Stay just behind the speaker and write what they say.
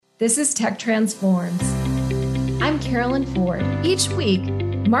This is Tech Transforms. I'm Carolyn Ford. Each week,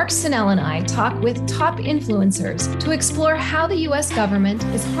 Mark Sinnell and I talk with top influencers to explore how the U.S. government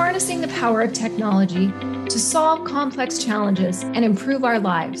is harnessing the power of technology to solve complex challenges and improve our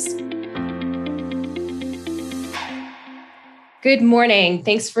lives. Good morning.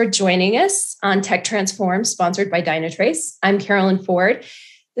 Thanks for joining us on Tech Transforms, sponsored by Dynatrace. I'm Carolyn Ford.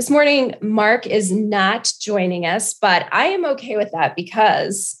 This morning, Mark is not joining us, but I am okay with that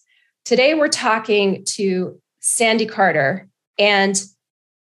because today we're talking to Sandy Carter, and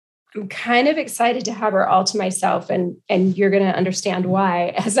I'm kind of excited to have her all to myself, and you're going to understand why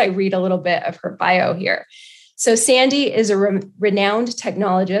as I read a little bit of her bio here. So Sandy is a renowned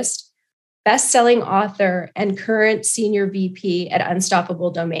technologist, best-selling author, and current senior VP at Unstoppable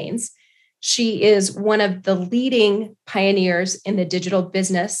Domains. She is one of the leading pioneers in the digital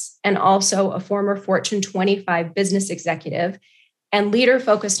business and also a former Fortune 25 business executive and leader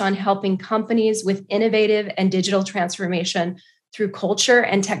focused on helping companies with innovative and digital transformation through culture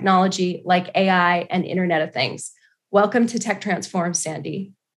and technology like AI and Internet of Things. Welcome to Tech Transform,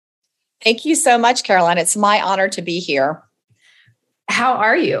 Sandy. Thank you so much, Caroline. It's my honor to be here. How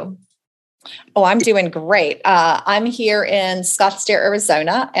are you? Oh, I'm doing great. I'm here in Scottsdale,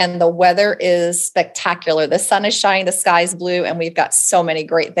 Arizona, and the weather is spectacular. The sun is shining, the sky's blue, and we've got so many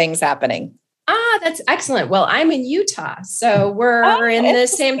great things happening. That's excellent. Well, I'm in Utah, so we're in the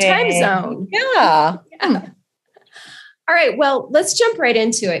same time zone. Yeah. All right. Well, let's jump right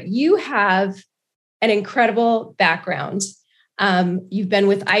into it. You have an incredible background. You've been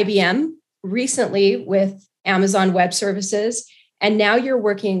with IBM, recently with Amazon Web Services, and now you're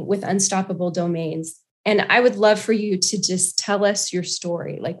working with Unstoppable Domains. And I would love for you to just tell us your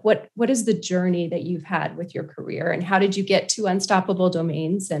story. Like, what is the journey that you've had with your career, and how did you get to Unstoppable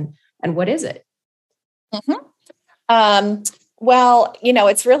Domains, and what is it? Well,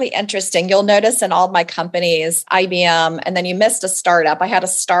 it's really interesting. You'll notice in all my companies, IBM, and then you missed a startup. I had a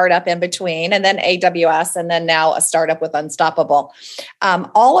startup in between, and then AWS, and then now a startup with Unstoppable.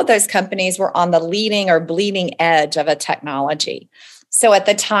 All of those companies were on the leading or bleeding edge of a technology. So at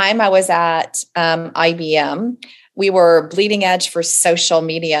the time I was at IBM, we were bleeding edge for social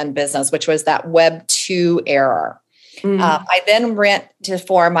media and business, which was that Web 2 era. I then went to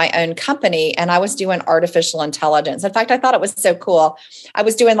form my own company, and I was doing artificial intelligence. In fact, I thought it was so cool. I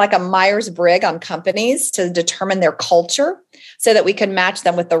was doing like a Myers-Briggs on companies to determine their culture so that we could match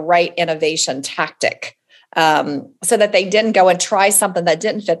them with the right innovation tactic, so that they didn't go and try something that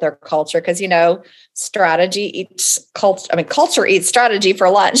didn't fit their culture. Because, strategy eats culture. Culture eats strategy for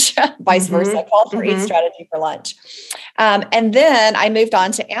lunch, vice versa. Culture eats strategy for lunch. And then I moved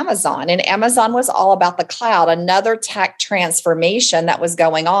on to Amazon, and Amazon was all about the cloud, another tech transformation that was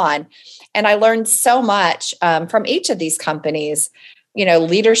going on. And I learned so much from each of these companies,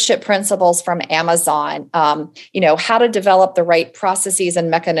 leadership principles from Amazon, how to develop the right processes and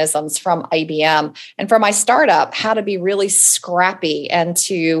mechanisms from IBM. And for my startup, how to be really scrappy and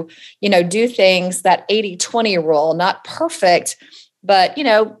to, do things that 80-20 rule, not perfect, but,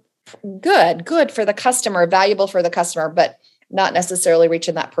 good for the customer, valuable for the customer, but not necessarily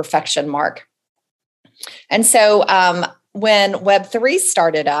reaching that perfection mark. And so, when Web3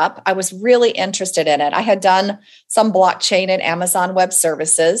 started up, I was really interested in it. I had done some blockchain at Amazon Web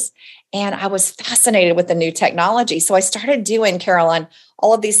Services, and I was fascinated with the new technology. So I started doing, Carolyn,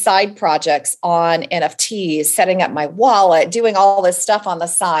 all of these side projects on NFTs, setting up my wallet, doing all this stuff on the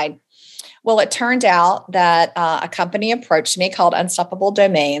side. Well, it turned out that a company approached me called Unstoppable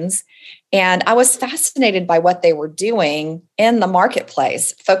Domains, and I was fascinated by what they were doing in the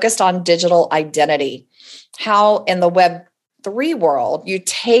marketplace, focused on digital identity. How in the Web3 world, you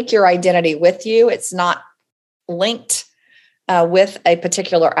take your identity with you. It's not linked with a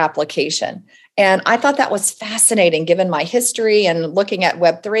particular application. And I thought that was fascinating given my history and looking at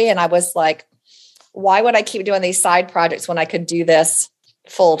Web3. And I was like, why would I keep doing these side projects when I could do this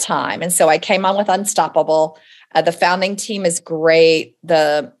full time? And so I came on with Unstoppable. The founding team is great.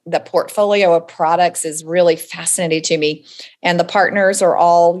 The portfolio of products is really fascinating to me. And the partners are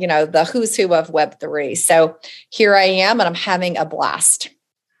all, the who's who of Web3. So here I am, and I'm having a blast.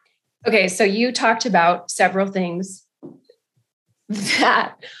 Okay, so you talked about several things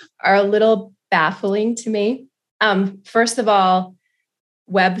that are a little baffling to me. First of all,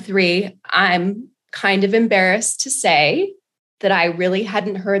 Web3, I'm kind of embarrassed to say that I really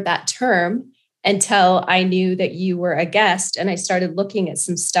hadn't heard that term until I knew that you were a guest, and I started looking at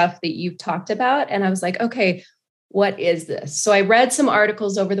some stuff that you've talked about. And I was like, okay, what is this? So I read some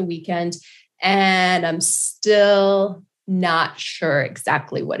articles over the weekend, and I'm still not sure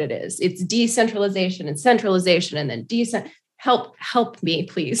exactly what it is. It's decentralization and centralization and then help me,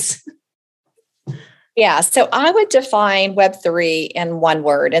 please. Yeah. So I would define Web3 in one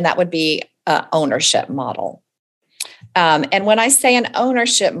word, and that would be ownership model. And when I say an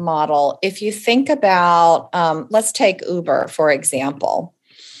ownership model, if you think about, let's take Uber, for example.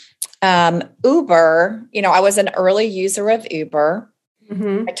 Uber, I was an early user of Uber.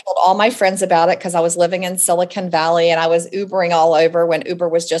 Mm-hmm. I told all my friends about it because I was living in Silicon Valley and I was Ubering all over when Uber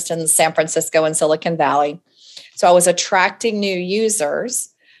was just in San Francisco and Silicon Valley. So I was attracting new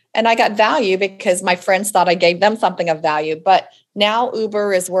users and I got value because my friends thought I gave them something of value. But now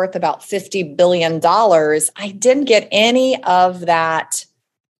Uber is worth about $50 billion. I didn't get any of that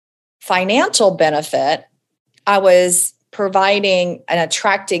financial benefit. I was providing and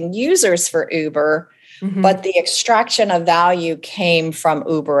attracting users for Uber, but the extraction of value came from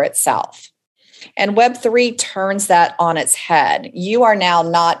Uber itself. And Web3 turns that on its head. You are now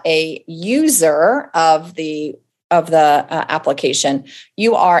not a user of the application.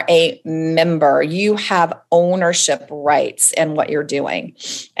 You are a member. You have ownership rights in what you're doing.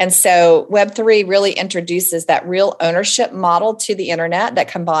 And so Web3 really introduces that real ownership model to the internet that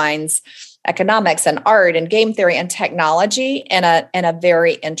combines economics and art and game theory and technology in a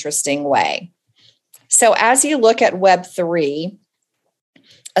very interesting way. So as you look at Web3,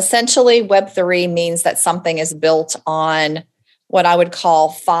 essentially Web3 means that something is built on what I would call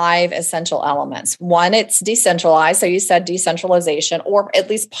 5 essential elements. One, it's decentralized. So you said decentralization, or at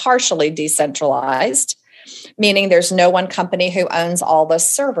least partially decentralized, meaning there's no one company who owns all the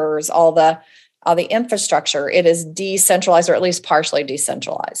servers, all the infrastructure. It is decentralized, or at least partially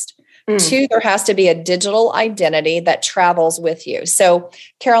decentralized. 2, there has to be a digital identity that travels with you. So,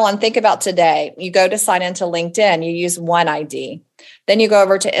 Carolyn, think about today. You go to sign into LinkedIn, you use one ID. Then you go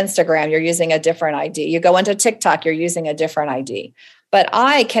over to Instagram, you're using a different ID. You go into TikTok, you're using a different ID. But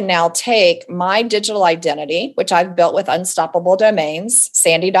I can now take my digital identity, which I've built with Unstoppable Domains,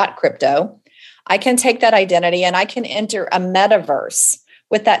 sandy.crypto. I can take that identity and I can enter a metaverse.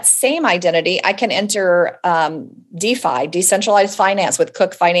 With that same identity, I can enter DeFi, decentralized finance with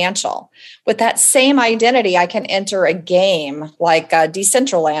Cook Financial. With that same identity, I can enter a game like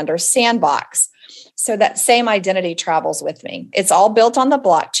Decentraland or Sandbox. So that same identity travels with me. It's all built on the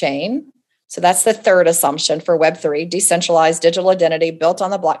blockchain. So that's the third assumption for Web3, decentralized digital identity built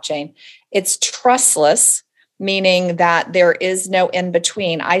on the blockchain. It's trustless, meaning that there is no in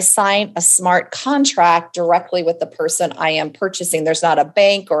between. I sign a smart contract directly with the person I am purchasing. There's not a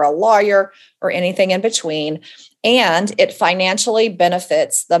bank or a lawyer or anything in between. And it financially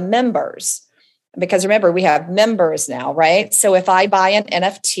benefits the members. Because remember, we have members now, right? So if I buy an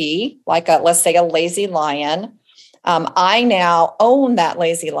NFT, like let's say a lazy lion, I now own that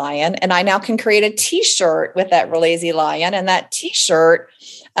lazy lion and I now can create a t-shirt with that lazy lion. And that t-shirt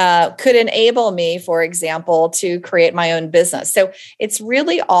could enable me, for example, to create my own business. So it's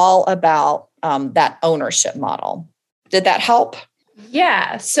really all about that ownership model. Did that help?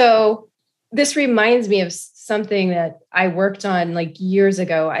 Yeah. So this reminds me of something that I worked on like years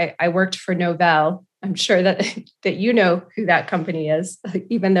ago. I worked for Novell. I'm sure that you know who that company is,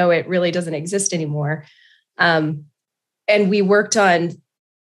 even though it really doesn't exist anymore. And we worked on,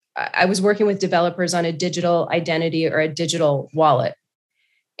 I was working with developers on a digital identity or a digital wallet.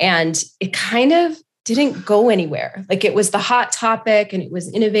 And it kind of didn't go anywhere. Like it was the hot topic and it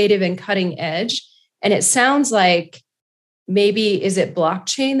was innovative and cutting edge. And it sounds like maybe, is it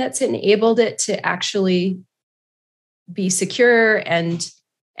blockchain that's enabled it to actually be secure and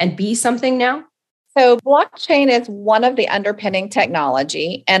be something now? So blockchain is one of the underpinning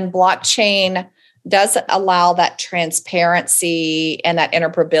technology, and blockchain does allow that transparency and that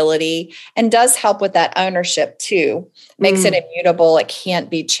interoperability and does help with that ownership too. Makes it immutable. It can't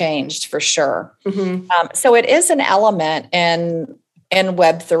be changed for sure. So it is an element in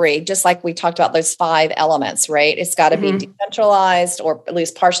Web3, just like we talked about those 5 elements, right? It's got to be decentralized or at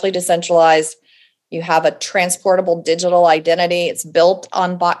least partially decentralized. You have a transportable digital identity. It's built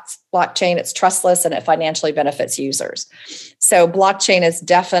on blockchain. It's trustless and it financially benefits users. So blockchain is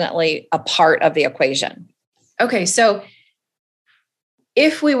definitely a part of the equation. Okay. So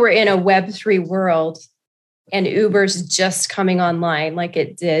if we were in a Web3 world and Uber's just coming online like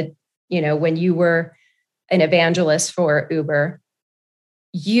it did, when you were an evangelist for Uber,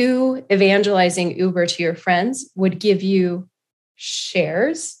 you evangelizing Uber to your friends would give you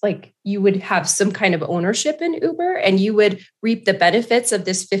shares, like you would have some kind of ownership in Uber and you would reap the benefits of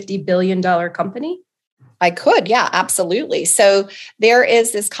this $50 billion company? I could. Yeah, absolutely. So there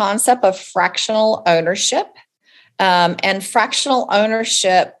is this concept of fractional ownership. And fractional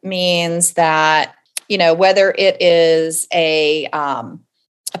ownership means that, whether it is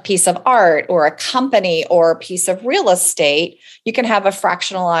a piece of art or a company or a piece of real estate, you can have a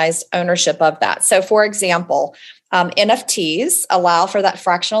fractionalized ownership of that. So for example, NFTs allow for that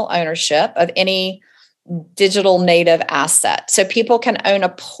fractional ownership of any digital native asset. So people can own a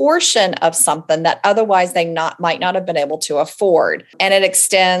portion of something that otherwise they might not have been able to afford. And it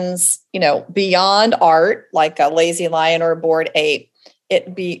extends, beyond art, like a lazy lion or a bored ape.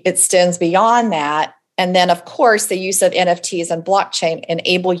 It extends beyond that. And then, of course, the use of NFTs and blockchain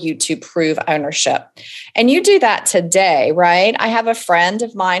enable you to prove ownership. And you do that today, right? I have a friend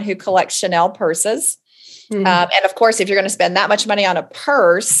of mine who collects Chanel purses. And of course, if you're going to spend that much money on a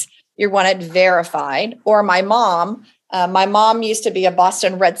purse, you want it verified. Or my mom used to be a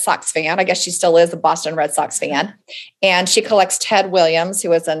Boston Red Sox fan. I guess she still is a Boston Red Sox fan. And she collects Ted Williams,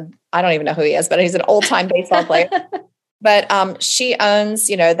 who is I don't even know who he is, but he's an old-time baseball player. But she owns,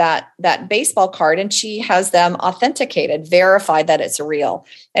 that baseball card, and she has them authenticated, verified that it's real.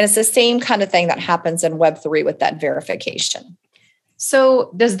 And it's the same kind of thing that happens in Web3 with that verification.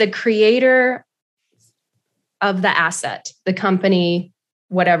 So does the creator of the asset, the company,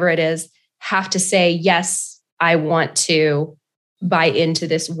 whatever it is, have to say, yes, I want to buy into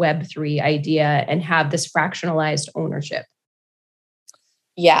this Web3 idea and have this fractionalized ownership?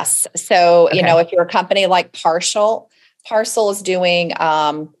 Yes. So, if you're a company like Parcel is doing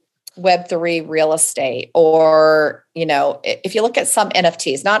Web3 real estate, or, if you look at some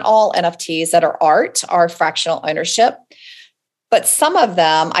NFTs, not all NFTs that are art are fractional ownership, but some of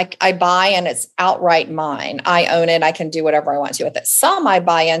them I buy and it's outright mine. I own it. I can do whatever I want to with it. Some I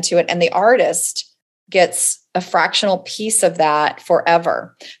buy into it and the artist gets a fractional piece of that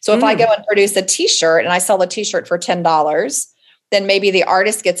forever. So if I go and produce a t-shirt and I sell the t-shirt for $10, then maybe the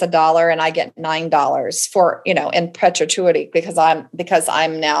artist gets $1 and I get $9 for, in perpetuity because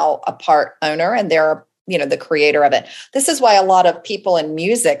I'm now a part owner and they're, the creator of it. This is why a lot of people in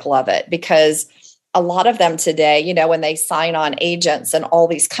music love it, because a lot of them today, when they sign on agents and all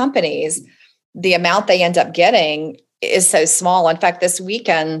these companies, the amount they end up getting is so small. In fact, this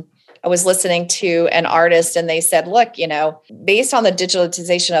weekend, I was listening to an artist and they said, look, based on the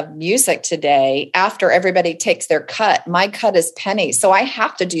digitalization of music today, after everybody takes their cut, my cut is pennies. So I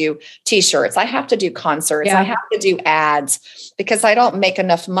have to do t-shirts. I have to do concerts. I have to do ads because I don't make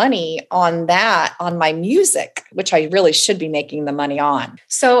enough money on that, on my music, which I really should be making the money on.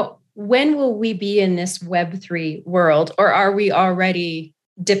 So when will we be in this Web3 world, or are we already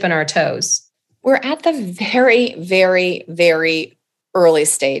dipping our toes? We're at the very, very, very early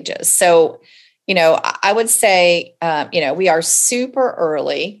stages. So, I would say, we are super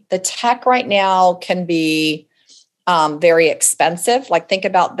early. The tech right now can be very expensive. Like think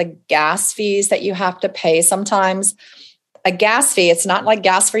about the gas fees that you have to pay sometimes. A gas fee, it's not like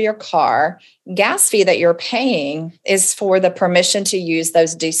gas for your car. Gas fee that you're paying is for the permission to use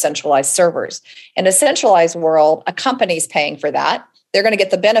those decentralized servers. In a centralized world, a company's paying for that. They're going to get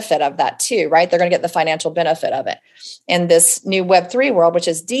the benefit of that too, right? They're going to get the financial benefit of it. In this new Web3 world, which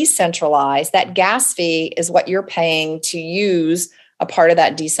is decentralized, that gas fee is what you're paying to use a part of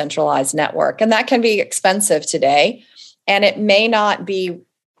that decentralized network. And that can be expensive today, and it may not be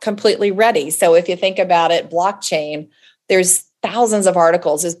completely ready. So if you think about it, blockchain, there's thousands of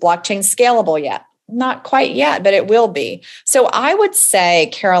articles. Is blockchain scalable yet? Not quite yet, but it will be. So I would say,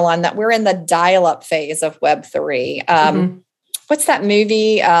 Caroline, that we're in the dial-up phase of Web3. What's that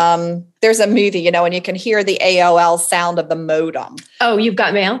movie? There's a movie, and you can hear the AOL sound of the modem. Oh, You've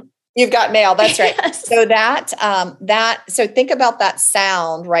Got Mail? You've Got Mail. That's right. Yes. So so think about that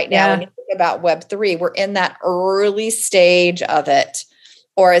sound right now. When you think about Web3, we're in that early stage of it.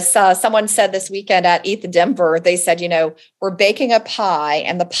 Or as someone said this weekend at ETH Denver, they said, we're baking a pie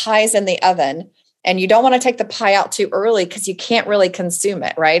and the pie's in the oven, and you don't want to take the pie out too early because you can't really consume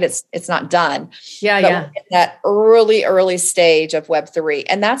it, right? It's not done. Yeah. We're in that early stage of Web3.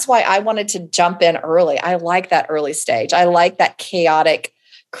 And that's why I wanted to jump in early. I like that early stage. I like that chaotic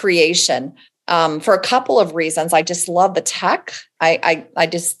creation for a couple of reasons. I just love the tech. I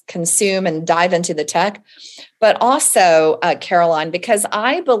just consume and dive into the tech. But also, Caroline, because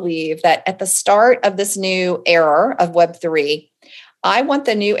I believe that at the start of this new era of Web3, I want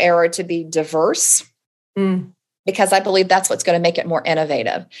the new era to be diverse because I believe that's what's going to make it more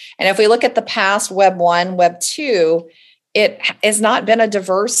innovative. And if we look at the past, Web 1, Web 2, it has not been a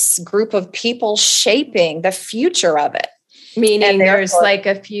diverse group of people shaping the future of it. Meaning there's like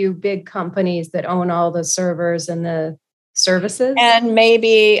a few big companies that own all the servers and the services, and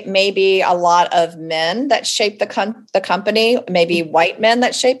maybe a lot of men that shape the company, maybe white men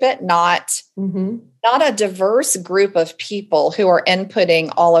that shape it, not not a diverse group of people who are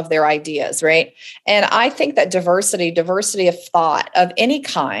inputting all of their ideas, right? And I think that diversity of thought of any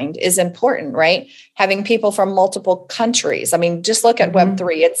kind is important, right? Having people from multiple countries. I mean, just look at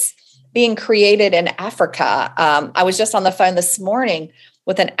Web3. It's being created in Africa. I was just on the phone this morning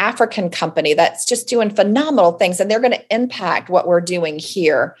with an African company that's just doing phenomenal things, and they're going to impact what we're doing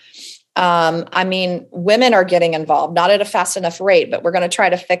here. I mean, women are getting involved, not at a fast enough rate, but we're going to try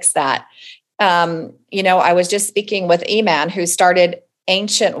to fix that. I was just speaking with Eman, who started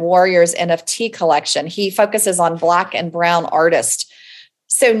Ancient Warriors NFT collection. He focuses on Black and brown artists.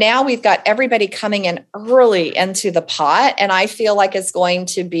 So now we've got everybody coming in early into the pot. And I feel like that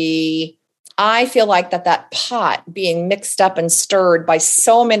pot being mixed up and stirred by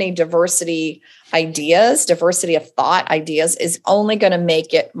so many diversity of thought ideas is only going to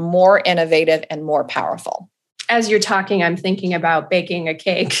make it more innovative and more powerful. As you're talking, I'm thinking about baking a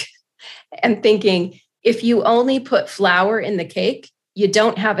cake and thinking, if you only put flour in the cake, you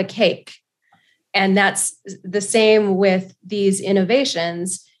don't have a cake. And that's the same with these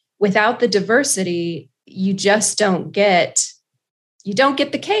innovations. Without the diversity, you just don't get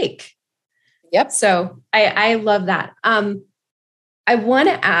the cake. Yep. So I love that. I want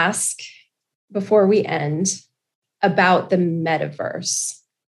to ask, before we end, about the metaverse.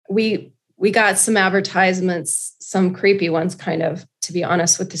 We got some advertisements, some creepy ones, kind of, to be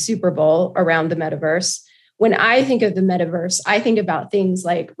honest, with the Super Bowl around the metaverse. When I think of the metaverse, I think about things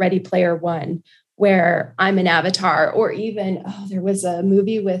like Ready Player One, where I'm an avatar, or even, there was a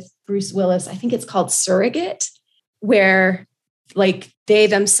movie with Bruce Willis, I think it's called Surrogate, where like they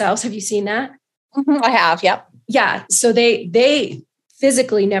themselves, have you seen that? I have, yep. Yeah. So they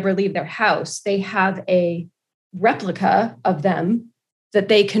physically never leave their house. They have a replica of them that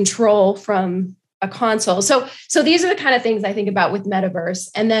they control from a console. So these are the kind of things I think about with metaverse.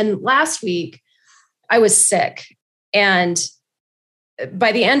 And then last week I was sick, and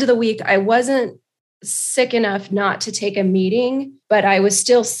by the end of the week, I wasn't sick enough not to take a meeting, but I was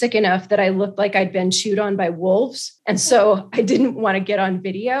still sick enough that I looked like I'd been chewed on by wolves. And so I didn't want to get on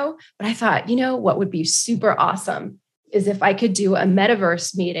video, but I thought, what would be super awesome is if I could do a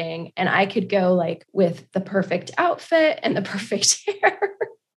metaverse meeting and I could go like with the perfect outfit and the perfect hair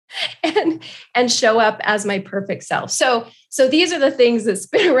and show up as my perfect self. So these are the things that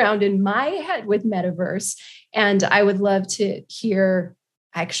spin around in my head with metaverse. And I would love to hear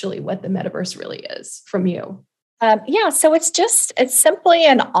actually what the metaverse really is from you. So it's simply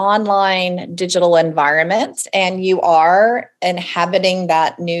an online digital environment, and you are inhabiting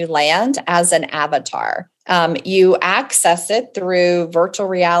that new land as an avatar. You access it through virtual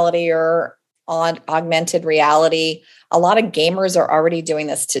reality or on augmented reality. A lot of gamers are already doing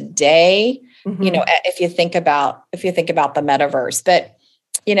this today. Mm-hmm. If you think about the metaverse, but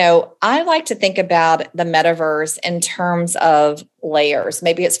I like to think about the metaverse in terms of layers.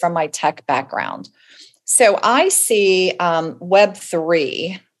 Maybe it's from my tech background. So I see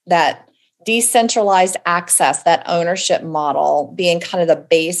Web3, that decentralized access, that ownership model being kind of the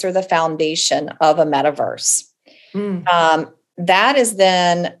base or the foundation of a metaverse. That is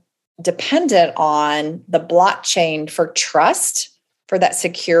then dependent on the blockchain for trust, for that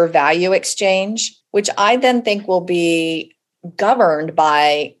secure value exchange, which I then think will be governed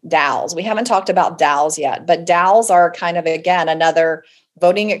by DAOs. We haven't talked about DAOs yet, but DAOs are kind of, again, another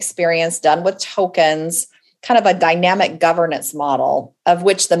voting experience done with tokens, kind of a dynamic governance model of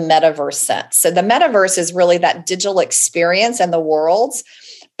which the metaverse sits. So the metaverse is really that digital experience in the worlds,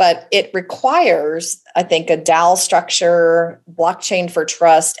 but it requires, I think, a DAO structure, blockchain for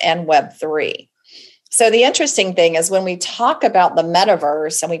trust, and Web3. So the interesting thing is when we talk about the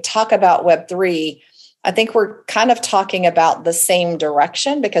metaverse and we talk about Web3, I think we're kind of talking about the same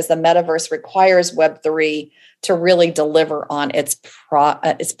direction, because the metaverse requires Web3 to really deliver on its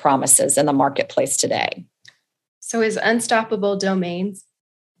promises in the marketplace today. So is Unstoppable Domains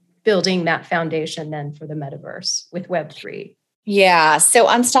building that foundation then for the metaverse with Web3? Yeah. So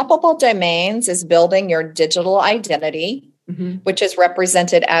Unstoppable Domains is building your digital identity, which is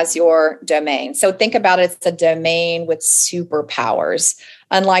represented as your domain. So think about it, it's a domain with superpowers,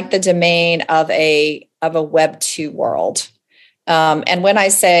 unlike the domain of a Web 2 world. And when I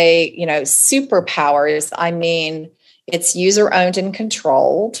say, superpowers, I mean, it's user owned and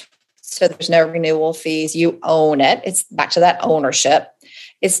controlled. So there's no renewal fees. You own it. It's back to that ownership.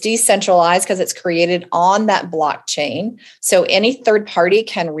 It's decentralized because it's created on that blockchain. So any third party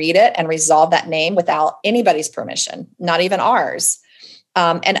can read it and resolve that name without anybody's permission, not even ours.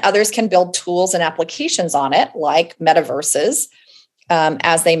 And others can build tools and applications on it, like metaverses,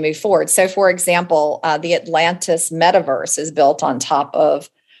 as they move forward. So for example, the Atlantis metaverse is built on top of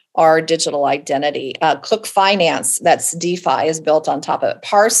our digital identity. Cook Finance, that's DeFi, is built on top of it.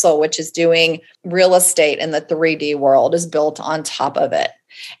 Parcel, which is doing real estate in the 3D world, is built on top of it.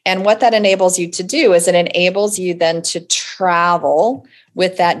 And what that enables you to do is it enables you then to travel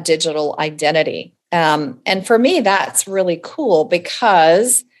with that digital identity. And for me, that's really cool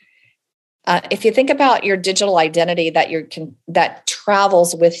because if you think about your digital identity that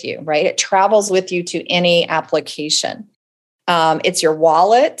travels with you, right? It travels with you to any application. It's your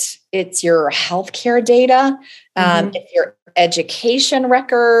wallet, it's your healthcare data, it's your education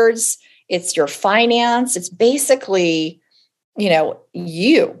records, it's your finance. It's basically,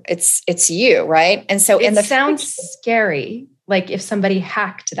 it's you, right? And so it sounds scary. Like if somebody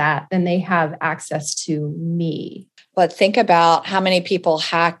hacked that, then they have access to me. But think about how many people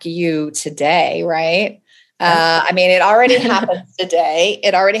hack you today, right? It already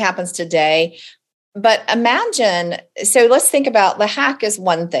happens today. But imagine, so let's think about the hack is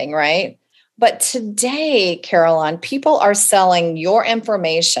one thing, right? But today, Caroline, people are selling your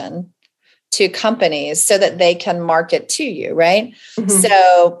information to companies so that they can market to you, right? Mm-hmm.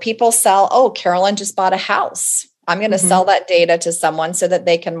 So people sell, Caroline just bought a house. I'm going to sell that data to someone so that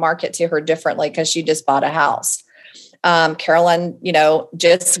they can market to her differently because she just bought a house. Caroline,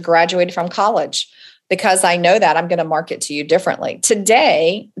 just graduated from college. Because I know that I'm going to market to you differently.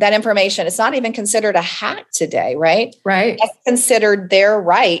 Today, that information, it's not even considered a hack today, right? Right. It's considered their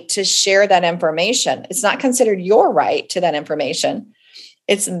right to share that information. It's not considered your right to that information.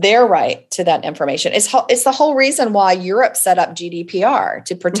 It's their right to that information. It's the whole reason why Europe set up GDPR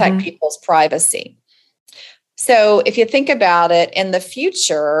to protect people's privacy. So if you think about it, in the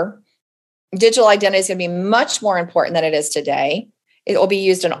future, digital identity is going to be much more important than it is today. It will be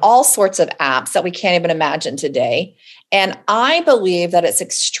used in all sorts of apps that we can't even imagine today. And I believe that it's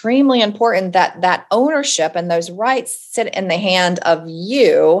extremely important that that ownership and those rights sit in the hand of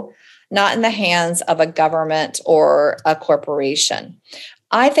you, not in the hands of a government or a corporation.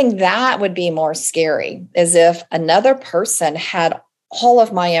 I think that would be more scary, as if another person had all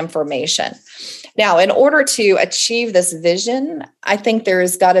of my information. Now, in order to achieve this vision, I think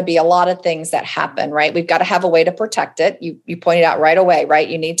there's got to be a lot of things that happen, right? We've got to have a way to protect it. You pointed out right away, right?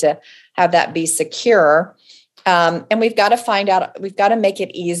 You need to have that be secure. And we've got to make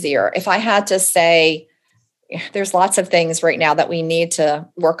it easier. If I had to say, there's lots of things right now that we need to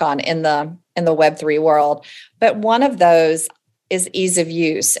work on in the Web3 world, but one of those is ease of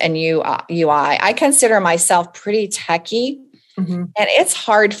use and UI. I consider myself pretty techie. And it's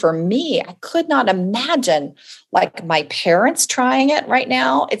hard for me. I could not imagine like my parents trying it right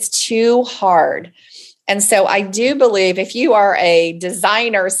now. It's too hard. And so I do believe if you are a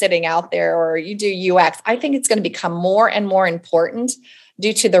designer sitting out there or you do UX, I think it's going to become more and more important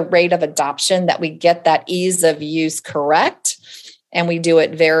due to the rate of adoption that we get that ease of use correct. And we do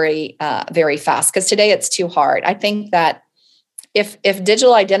it very, very fast because today it's too hard. I think that if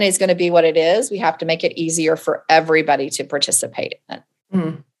digital identity is going to be what it is, we have to make it easier for everybody to participate in it.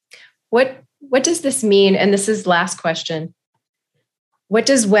 Mm. What does this mean? And this is last question. What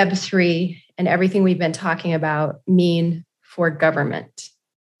does Web3 and everything we've been talking about mean for government?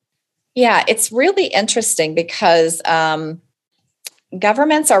 Yeah, it's really interesting because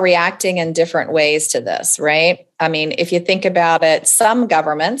governments are reacting in different ways to this, right? I mean, if you think about it, some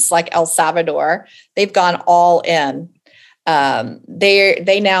governments like El Salvador, they've gone all in.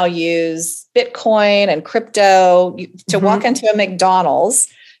 They now use Bitcoin and crypto to walk into a McDonald's.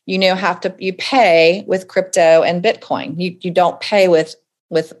 You pay with crypto and Bitcoin. You don't pay with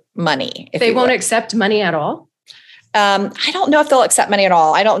money. They won't accept money at all. I don't know if they'll accept money at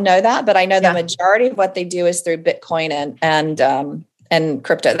all. I don't know that, but I know the majority of what they do is through Bitcoin and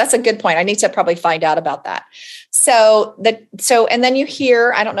crypto. That's a good point. I need to probably find out about that. And then you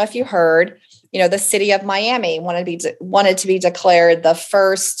hear, I don't know if you heard, the city of Miami wanted to be declared the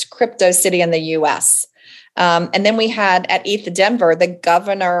first crypto city in the U.S. And then we had at ETH Denver, the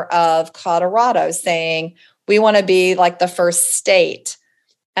governor of Colorado saying, we want to be like the first state.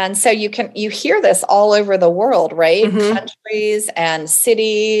 And so you hear this all over the world, right? Countries and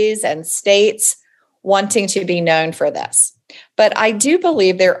cities and states wanting to be known for this. But I do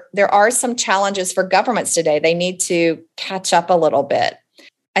believe there are some challenges for governments today. They need to catch up a little bit.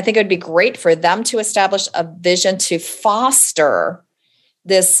 I think it would be great for them to establish a vision to foster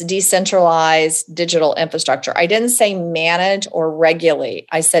this decentralized digital infrastructure. I didn't say manage or regulate.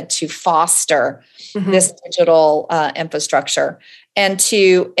 I said to foster this digital infrastructure and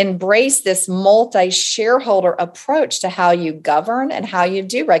to embrace this multi-shareholder approach to how you govern and how you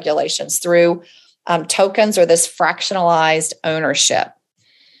do regulations through tokens or this fractionalized ownership.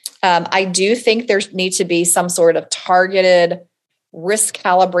 I do think there needs to be some sort of targeted risk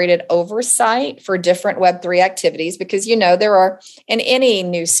calibrated oversight for different Web3 activities, because, there are, in any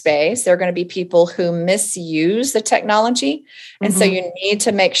new space, there are going to be people who misuse the technology. And so you need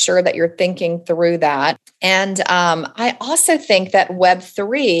to make sure that you're thinking through that. And I also think that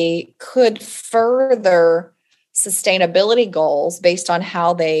Web3 could further sustainability goals based on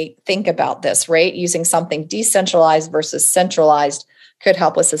how they think about this, right? Using something decentralized versus centralized could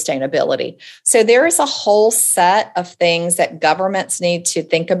help with sustainability. So there is a whole set of things that governments need to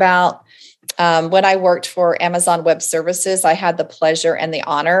think about. When I worked for Amazon Web Services, I had the pleasure and the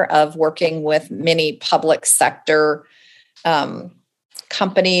honor of working with many public sector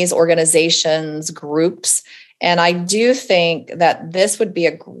companies, organizations, groups. And I do think that this would be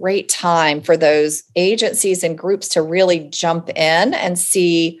a great time for those agencies and groups to really jump in and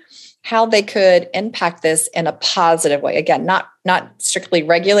see how they could impact this in a positive way. Again, not strictly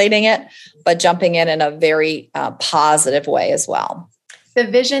regulating it, but jumping in a very positive way as well. The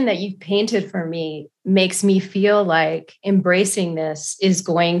vision that you've painted for me makes me feel like embracing this is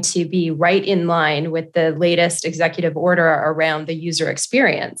going to be right in line with the latest executive order around the user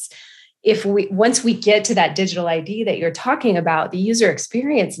experience. Once we get to that digital ID that you're talking about, the user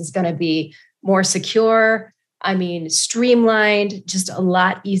experience is going to be more secure, streamlined, just a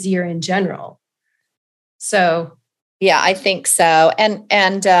lot easier in general. So, yeah, I think so. And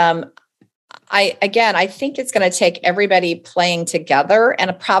I think it's going to take everybody playing together,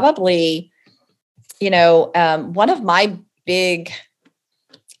 and probably, one of my big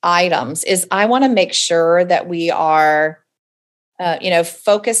items is I want to make sure that we are,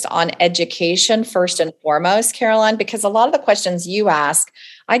 focused on education first and foremost, Caroline, because a lot of the questions you ask,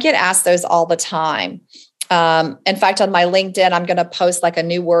 I get asked those all the time. In fact, on my LinkedIn, I'm going to post like a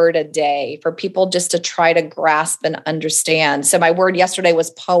new word a day for people just to try to grasp and understand. So my word yesterday was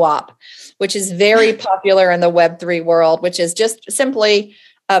POAP, which is very popular in the Web3 world, which is just simply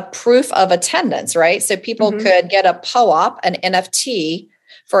a proof of attendance, right? So people could get a POAP, an NFT,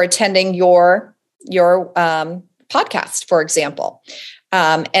 for attending your podcast, for example.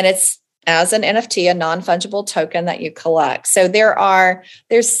 And it's as an NFT, a non-fungible token that you collect. So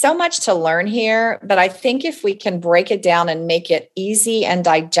there's so much to learn here, but I think if we can break it down and make it easy and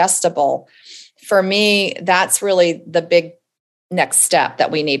digestible, for me, that's really the big next step that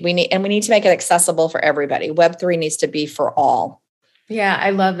we need. We need to make it accessible for everybody. Web3 needs to be for all. Yeah,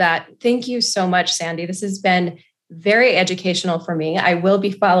 I love that. Thank you so much, Sandy. This has been very educational for me. I will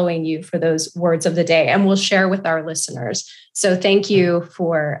be following you for those words of the day, and we'll share with our listeners. So thank you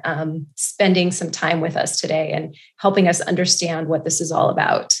for spending some time with us today and helping us understand what this is all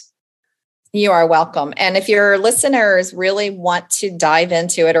about. You are welcome. And if your listeners really want to dive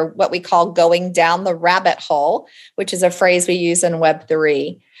into it, or what we call going down the rabbit hole, which is a phrase we use in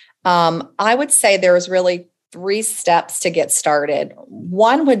Web3, I would say there's really 3 steps to get started.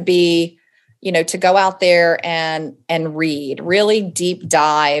 One would be, to go out there and read, really deep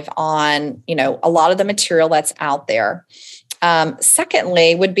dive on, a lot of the material that's out there.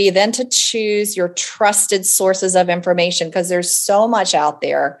 Secondly, would be then to choose your trusted sources of information, because there's so much out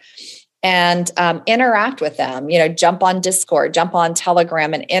there, and interact with them. Jump on Discord, jump on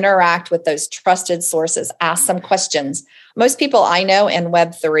Telegram, and interact with those trusted sources. Ask some questions. Most people I know in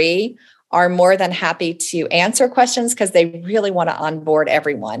Web3 are more than happy to answer questions because they really want to onboard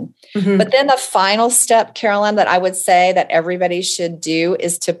everyone. But then the final step, Caroline, that I would say that everybody should do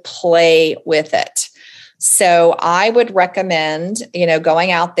is to play with it. So I would recommend,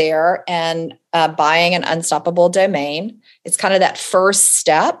 going out there and buying an Unstoppable domain. It's kind of that first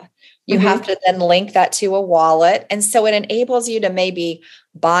step. You have to then link that to a wallet. And so it enables you to maybe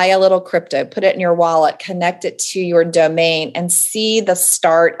buy a little crypto, put it in your wallet, connect it to your domain, and see the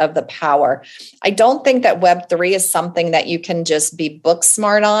start of the power. I don't think that Web3 is something that you can just be book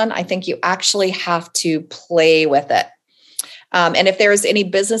smart on. I think you actually have to play with it. And if there's any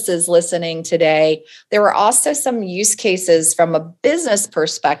businesses listening today, there are also some use cases from a business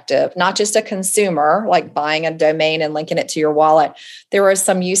perspective, not just a consumer, like buying a domain and linking it to your wallet. There are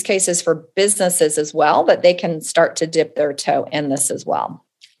some use cases for businesses as well that they can start to dip their toe in this as well.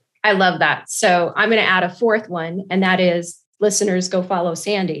 I love that. So I'm going to add a 4th one, and that is listeners go follow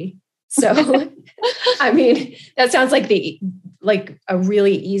Sandy. So, that sounds like a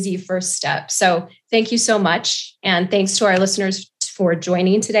really easy first step. So thank you so much. And thanks to our listeners for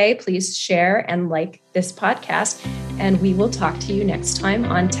joining today. Please share and like this podcast, and we will talk to you next time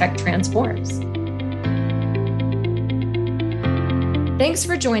on Tech Transforms. Thanks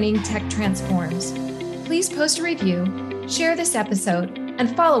for joining Tech Transforms. Please post a review, share this episode,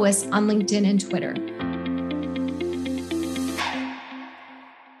 and follow us on LinkedIn and Twitter.